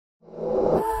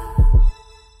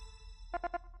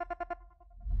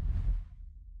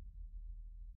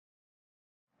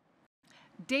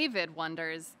David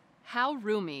wonders, how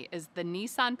roomy is the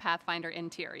Nissan Pathfinder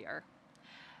interior?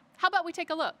 How about we take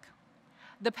a look?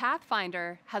 The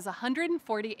Pathfinder has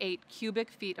 148 cubic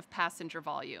feet of passenger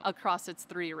volume across its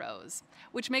 3 rows,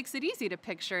 which makes it easy to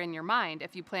picture in your mind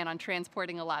if you plan on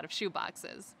transporting a lot of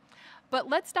shoeboxes. But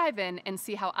let's dive in and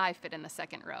see how I fit in the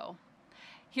second row.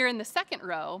 Here in the second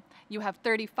row, you have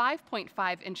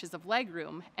 35.5 inches of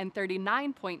legroom and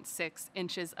 39.6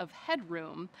 inches of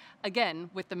headroom, again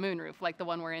with the moonroof like the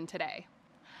one we're in today.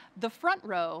 The front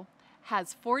row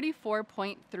has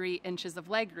 44.3 inches of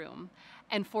legroom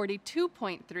and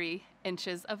 42.3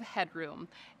 inches of headroom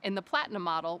in the Platinum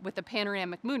model with a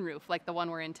panoramic moonroof like the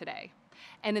one we're in today.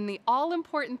 And in the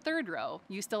all-important third row,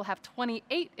 you still have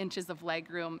 28 inches of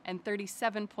legroom and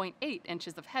 37.8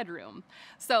 inches of headroom.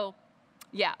 So,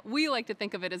 yeah, we like to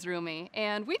think of it as roomy,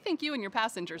 and we think you and your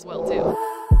passengers will too.